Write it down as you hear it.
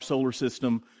solar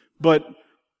system. But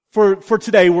for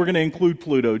today, we're going to include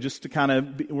Pluto, just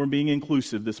to we're being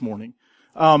inclusive this morning.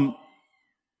 You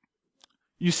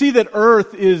see that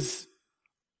Earth is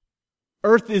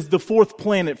the fourth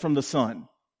planet from the sun.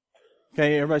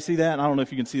 Okay, everybody see that? I don't know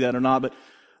if you can see that or not, but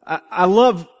I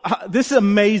love, this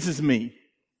amazes me.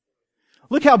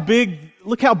 Look how big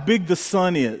the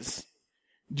sun is.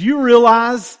 Do you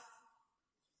realize,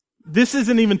 this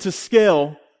isn't even to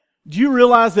scale, do you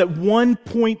realize that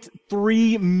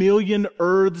 1.3 million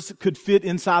Earths could fit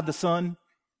inside the sun?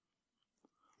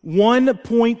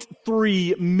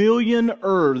 1.3 million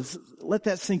Earths. Let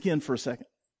that sink in for a second.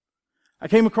 I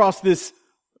came across this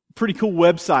pretty cool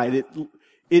website.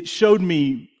 It showed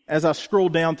me, as I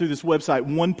scrolled down through this website,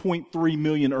 1.3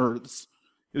 million Earths.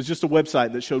 It was just a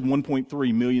website that showed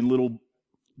 1.3 million little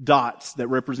dots that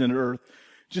represented Earth.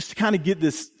 Just to kind of get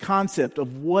this concept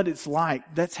of what it's like.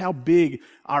 That's how big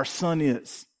our sun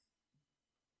is.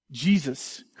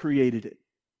 Jesus created it.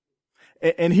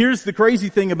 And here's the crazy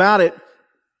thing about it.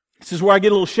 This is where I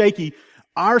get a little shaky.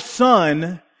 Our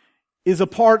sun is a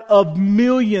part of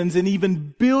millions and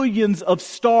even billions of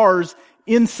stars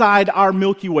inside our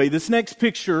Milky Way. This next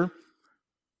picture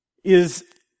is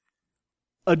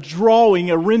a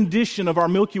drawing, a rendition of our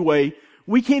Milky Way.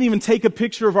 We can't even take a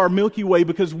picture of our Milky Way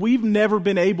because we've never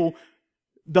been able.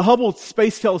 The Hubble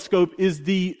Space Telescope is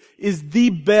the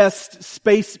best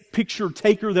space picture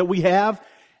taker that we have.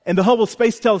 And the Hubble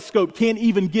Space Telescope can't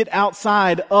even get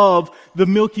outside of the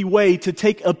Milky Way to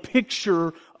take a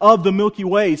picture of the Milky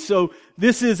Way. So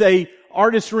this is a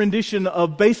artist's rendition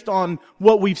of, based on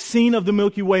what we've seen of the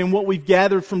Milky Way and what we've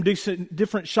gathered from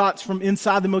different shots from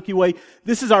inside the Milky Way.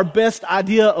 This is our best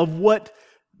idea of what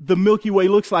the Milky Way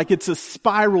looks like. It's a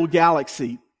spiral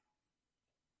galaxy.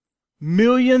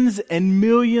 Millions and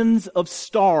millions of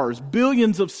stars,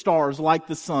 billions of stars like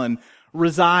the sun,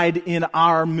 reside in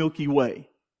our Milky Way.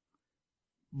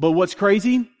 But what's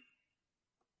crazy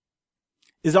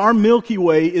is our Milky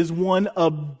Way is one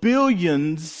of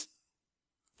billions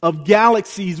of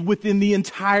galaxies within the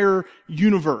entire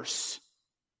universe.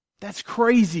 That's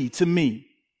crazy to me.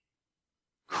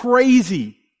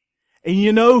 Crazy. And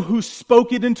you know who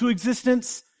spoke it into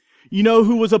existence? You know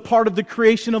who was a part of the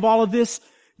creation of all of this?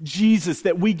 Jesus,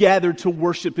 that we gathered to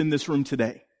worship in this room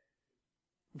today.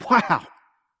 Wow. Are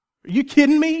you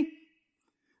kidding me?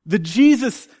 The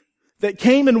Jesus that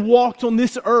came and walked on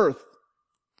this earth,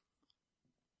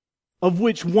 of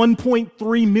which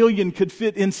 1.3 million could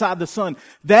fit inside the sun.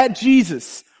 That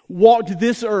Jesus walked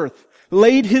this earth,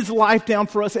 laid His life down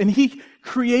for us, and He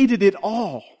created it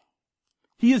all.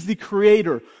 He is the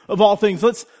creator of all things.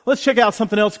 Let's check out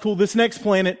something else cool. This next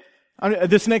planet,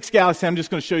 this next galaxy, I'm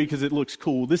just going to show you because it looks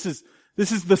cool. This is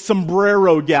the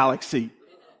Sombrero Galaxy.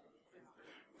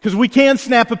 Because we can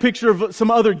snap a picture of some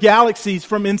other galaxies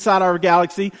from inside our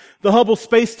galaxy. The Hubble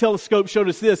Space Telescope showed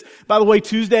us this. By the way,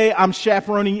 Tuesday, I'm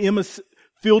chaperoning Emma's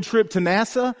field trip to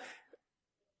NASA.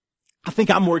 I think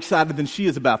I'm more excited than she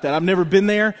is about that. I've never been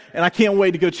there, and I can't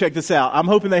wait to go check this out. I'm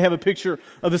hoping they have a picture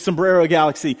of the Sombrero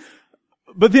Galaxy.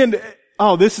 But then,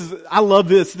 I love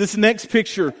this. This next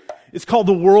picture is called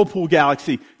the Whirlpool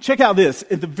Galaxy. Check out this.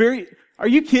 Are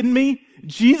you kidding me?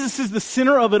 Jesus is the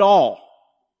center of it all.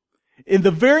 In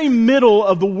the very middle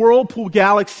of the Whirlpool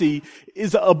Galaxy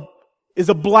is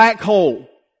a black hole.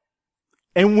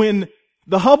 And when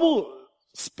the Hubble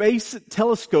Space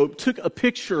Telescope took a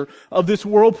picture of this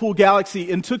Whirlpool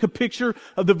Galaxy and took a picture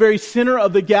of the very center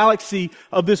of the galaxy,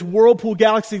 of this Whirlpool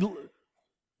Galaxy,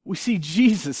 we see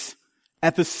Jesus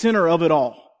at the center of it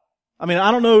all. I mean, I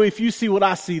don't know if you see what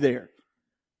I see there,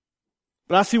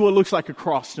 but I see what looks like a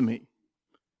cross to me.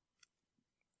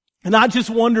 And I just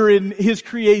wonder in His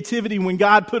creativity, when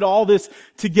God put all this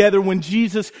together, when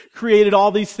Jesus created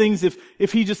all these things,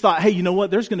 if He just thought, hey, you know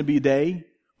what? There's going to be a day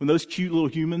when those cute little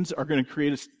humans are going to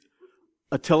create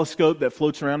a telescope that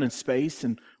floats around in space.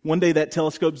 And one day that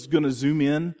telescope is going to zoom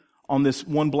in on this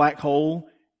one black hole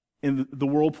in the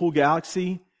Whirlpool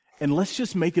Galaxy. And let's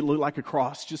just make it look like a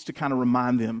cross, just to kind of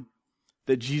remind them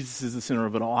that Jesus is the center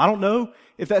of it all. I don't know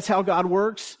if that's how God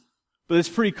works, but it's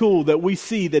pretty cool that we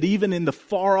see that even in the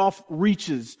far off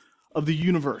reaches of the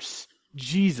universe,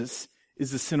 Jesus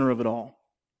is the center of it all.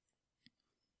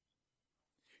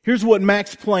 Here's what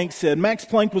Max Planck said. Max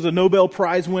Planck was a Nobel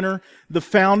Prize winner, the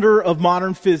founder of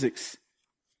modern physics.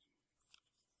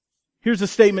 Here's a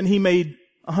statement he made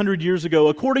 100 years ago.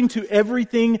 According to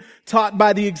everything taught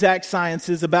by the exact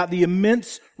sciences about the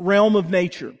immense realm of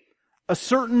nature, a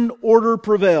certain order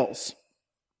prevails,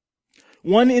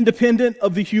 one independent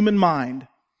of the human mind.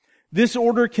 This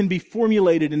order can be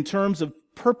formulated in terms of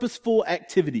purposeful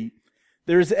activity.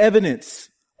 There is evidence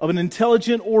of an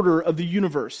intelligent order of the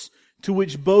universe to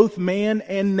which both man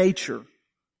and nature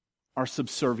are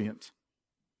subservient.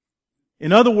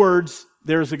 In other words,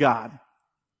 there's a God.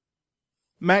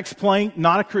 Max Planck,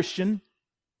 not a Christian,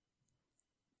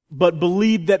 but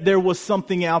believed that there was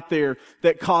something out there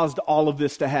that caused all of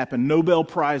this to happen. Nobel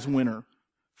Prize winner,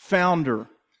 founder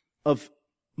of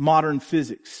modern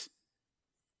physics.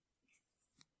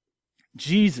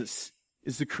 Jesus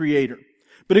is the creator.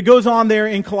 But it goes on there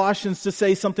in Colossians to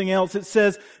say something else. It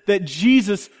says that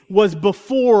Jesus was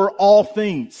before all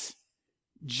things.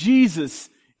 Jesus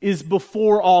is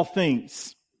before all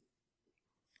things.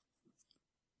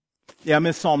 Yeah, I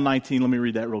missed Psalm 19. Let me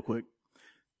read that real quick.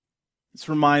 This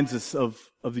reminds us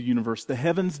of the universe. The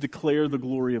heavens declare the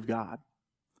glory of God.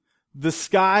 The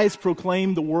skies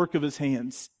proclaim the work of His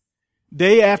hands.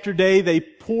 Day after day they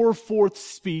pour forth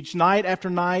speech. Night after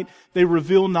night they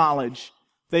reveal knowledge.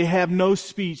 They have no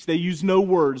speech. They use no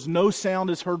words. No sound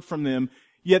is heard from them.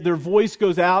 Yet their voice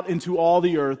goes out into all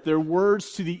the earth. Their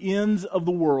words to the ends of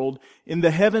the world. In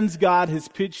the heavens God has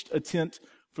pitched a tent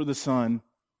for the sun.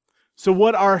 So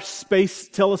what our space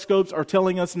telescopes are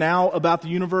telling us now about the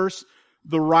universe,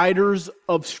 the writers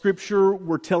of Scripture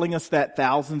were telling us that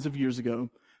thousands of years ago.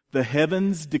 The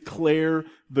heavens declare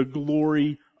the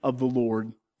glory of the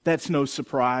Lord. That's no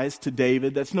surprise to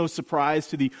David. That's no surprise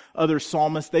to the other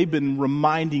psalmists. They've been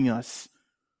reminding us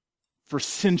for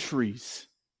centuries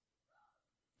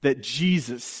that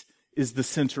Jesus is the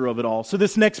center of it all. So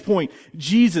this next point,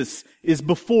 Jesus is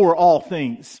before all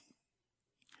things.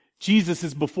 Jesus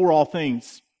is before all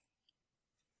things.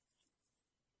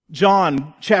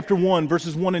 John chapter 1,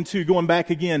 verses 1 and 2, going back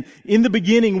again. In the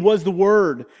beginning was the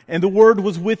Word, and the Word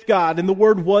was with God, and the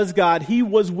Word was God. He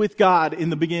was with God in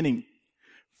the beginning.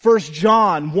 1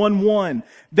 John 1:1,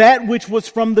 that which was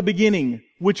from the beginning,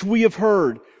 which we have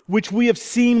heard, which we have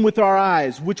seen with our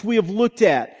eyes, which we have looked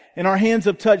at, and our hands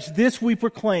have touched, this we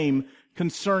proclaim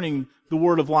concerning the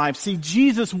word of life. See,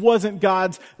 Jesus wasn't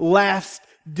God's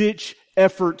last-ditch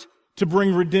effort to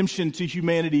bring redemption to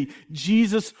humanity.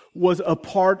 Jesus was a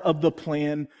part of the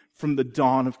plan from the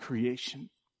dawn of creation.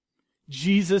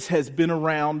 Jesus has been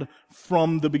around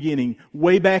from the beginning.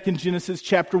 Way back in Genesis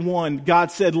chapter 1,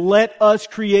 God said, let us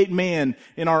create man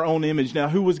in our own image. Now,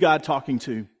 who was God talking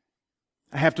to?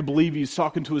 I have to believe He's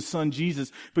talking to His Son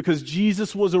Jesus, because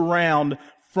Jesus was around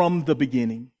from the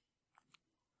beginning.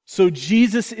 So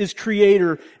Jesus is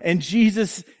creator, and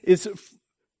Jesus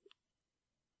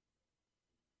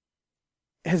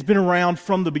has been around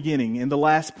from the beginning. And the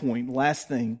last point, last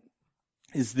thing,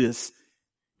 is this.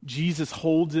 Jesus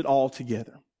holds it all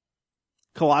together.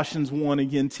 Colossians 1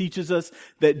 again teaches us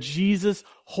that Jesus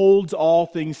holds all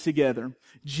things together.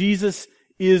 Jesus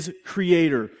is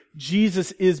creator.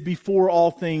 Jesus is before all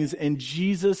things, and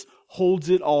Jesus holds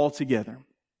it all together.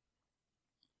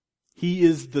 He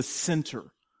is the center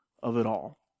of it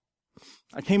all.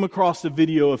 I came across a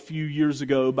video a few years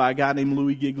ago by a guy named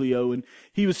Louis Giglio, and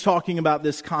he was talking about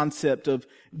this concept of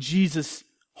Jesus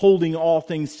holding all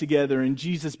things together and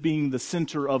Jesus being the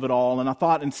center of it all. And I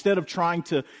thought, instead of trying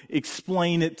to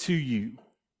explain it to you,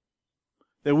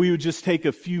 that we would just take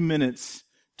a few minutes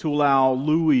to allow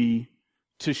Louis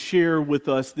to share with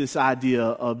us this idea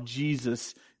of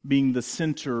Jesus being the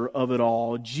center of it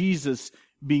all, Jesus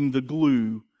being the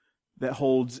glue that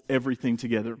holds everything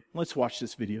together. Let's watch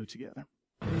this video together.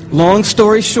 Long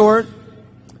story short,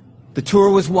 the tour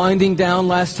was winding down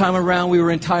last time around. We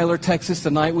were in Tyler, Texas.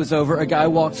 The night was over. A guy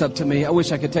walks up to me. I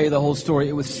wish I could tell you the whole story.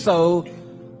 It was so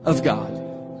of God.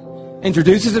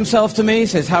 Introduces himself to me,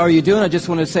 says, how are you doing? I just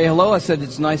wanted to say hello. I said,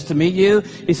 it's nice to meet you.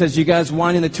 He says, you guys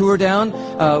winding the tour down?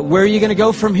 Where are you going to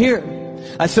go from here?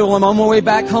 I said, well, I'm on my way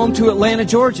back home to Atlanta,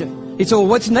 Georgia. He said, well,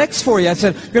 what's next for you? I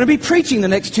said, I'm going to be preaching the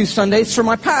next 2 Sundays for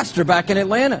my pastor back in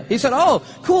Atlanta. He said, oh,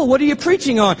 cool. What are you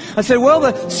preaching on? I said, well,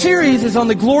 the series is on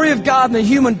the glory of God in the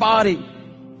human body.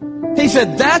 He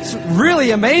said, that's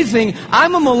really amazing.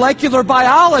 I'm a molecular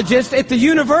biologist at the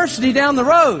university down the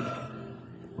road.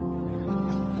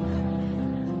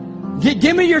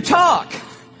 Give me your talk.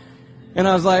 And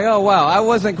I was like, oh, wow, I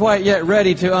wasn't quite yet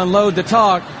ready to unload the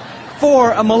talk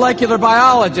for a molecular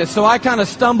biologist. So I kind of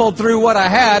stumbled through what I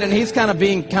had, and he's kind of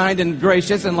being kind and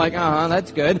gracious and like,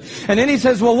 that's good. And then he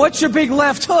says, well, what's your big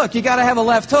left hook? You got to have a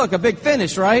left hook, a big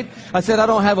finish, right? I said, I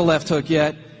don't have a left hook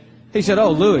yet. He said, oh,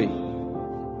 Louis.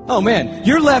 Oh, man,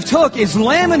 your left hook is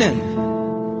laminin.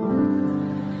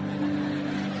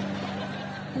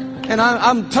 And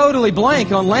I'm totally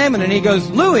blank on laminin. He goes,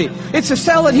 Louis, it's a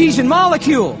cell adhesion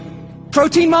molecule.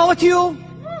 Protein molecule?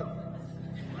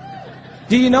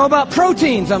 Do you know about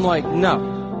proteins? I'm like,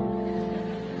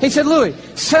 no. He said, Louis,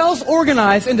 cells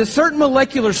organize into certain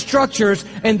molecular structures,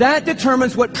 and that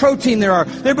determines what protein there are.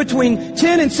 There are between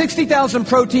 10 and 60,000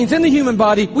 proteins in the human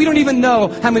body. We don't even know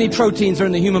how many proteins are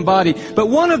in the human body. But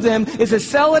one of them is a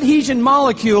cell adhesion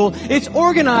molecule. It's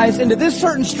organized into this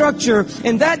certain structure,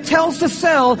 and that tells the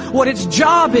cell what its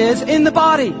job is in the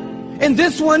body. And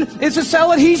this one is a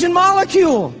cell adhesion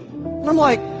molecule. And I'm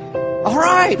like, all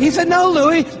right. He said, no,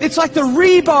 Louis, it's like the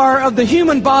rebar of the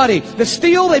human body. The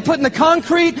steel they put in the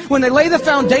concrete when they lay the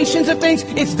foundations of things,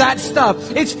 it's that stuff.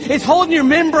 It's holding your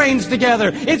membranes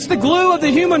together. It's the glue of the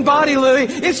human body, Louis.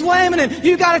 It's laminin.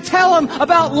 You got to tell them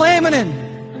about laminin.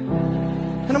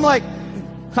 And I'm like,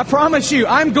 I promise you,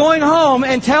 I'm going home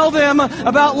and tell them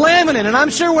about laminin. And I'm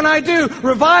sure when I do,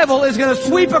 revival is going to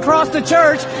sweep across the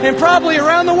church and probably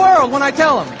around the world when I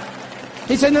tell them.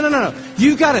 He said, no.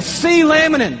 You got to see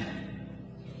laminin.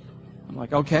 I'm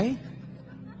like, okay,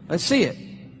 let's see it.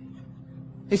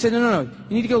 He said, no.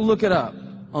 You need to go look it up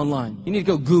online. You need to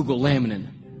go Google laminin.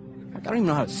 I don't even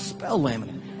know how to spell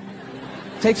laminin.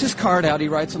 Takes his card out. He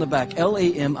writes on the back,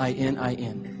 Laminin.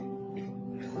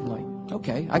 I'm like,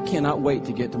 okay, I cannot wait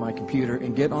to get to my computer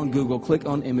and get on Google, click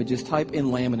on images, type in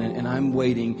laminin, and I'm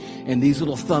waiting, and these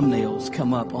little thumbnails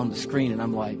come up on the screen, and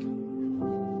I'm like,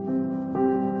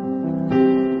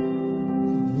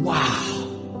 wow.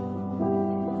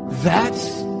 That's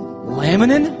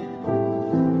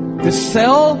laminin? The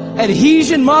cell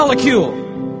adhesion molecule.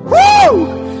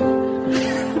 Woo!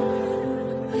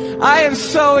 I am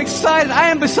so excited. I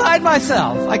am beside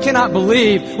myself. I cannot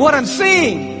believe what I'm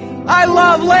seeing. I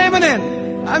love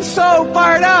laminin. I'm so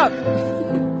fired up.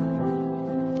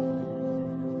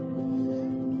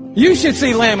 You should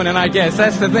see laminin, I guess.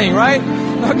 That's the thing, right?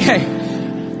 Okay.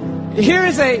 Here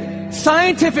is a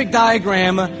scientific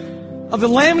diagram of the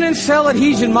laminin cell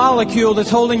adhesion molecule that's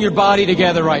holding your body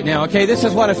together right now. Okay, this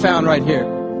is what I found right here.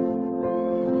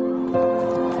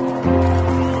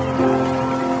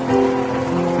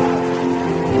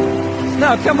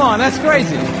 No, come on, that's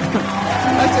crazy.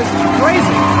 That's just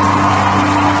crazy.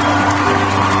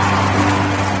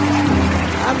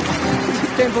 I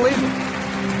just can't believe it.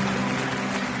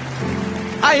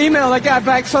 I emailed that guy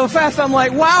back so fast, I'm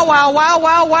like, wow,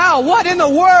 what in the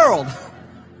world?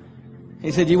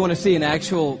 He said, you want to see an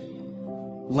actual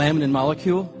laminin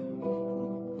molecule?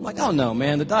 I'm like, oh no,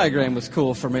 man, the diagram was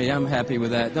cool for me. I'm happy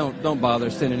with that. Don't bother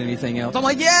sending anything else. I'm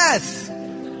like, yes!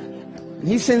 And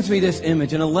he sends me this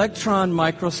image, an electron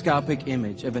microscopic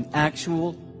image of an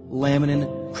actual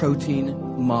laminin protein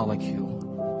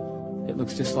molecule. It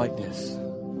looks just like this.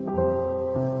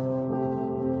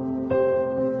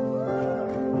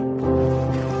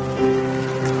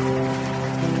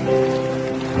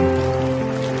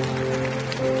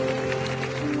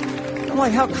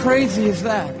 Like, how crazy is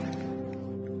that?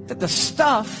 That the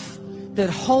stuff that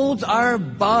holds our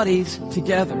bodies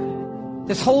together,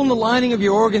 that's holding the lining of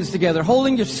your organs together,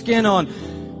 holding your skin on,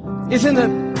 is in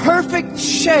the perfect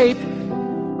shape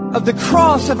of the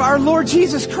cross of our Lord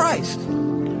Jesus Christ.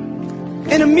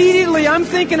 And immediately I'm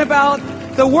thinking about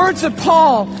the words of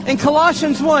Paul in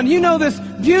Colossians 1. You know this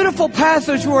beautiful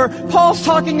passage where Paul's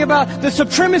talking about the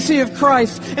supremacy of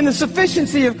Christ and the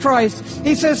sufficiency of Christ.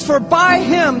 He says, for by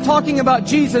him, talking about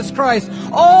Jesus Christ,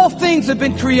 all things have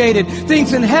been created.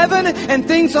 Things in heaven and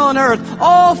things on earth.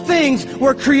 All things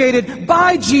were created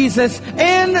by Jesus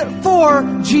and for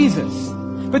Jesus.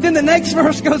 But then the next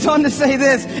verse goes on to say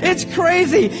this. It's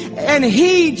crazy. And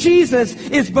he, Jesus,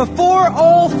 is before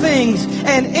all things.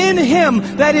 And in him,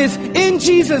 that is, in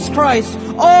Jesus Christ,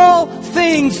 all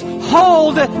things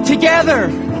hold together.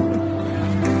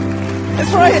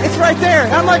 It's right there.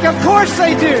 I'm like, of course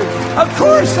they do. Of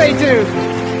course they do.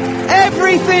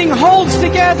 Everything holds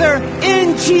together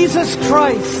in Jesus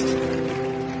Christ.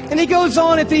 And he goes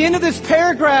on at the end of this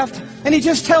paragraph, and he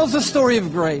just tells the story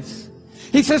of grace.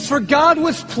 He says, for God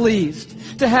was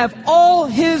pleased to have all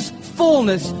his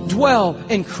fullness dwell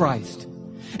in Christ,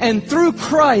 and through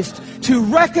Christ to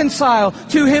reconcile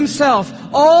to himself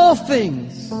all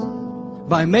things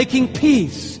by making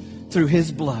peace through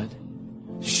his blood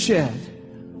shed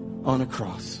on a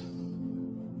cross.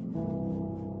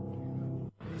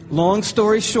 Long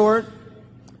story short,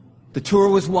 the tour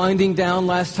was winding down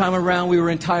last time around. We were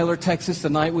in Tyler, Texas. The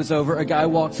night was over. A guy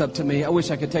walks up to me. I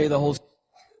wish I could tell you the whole story.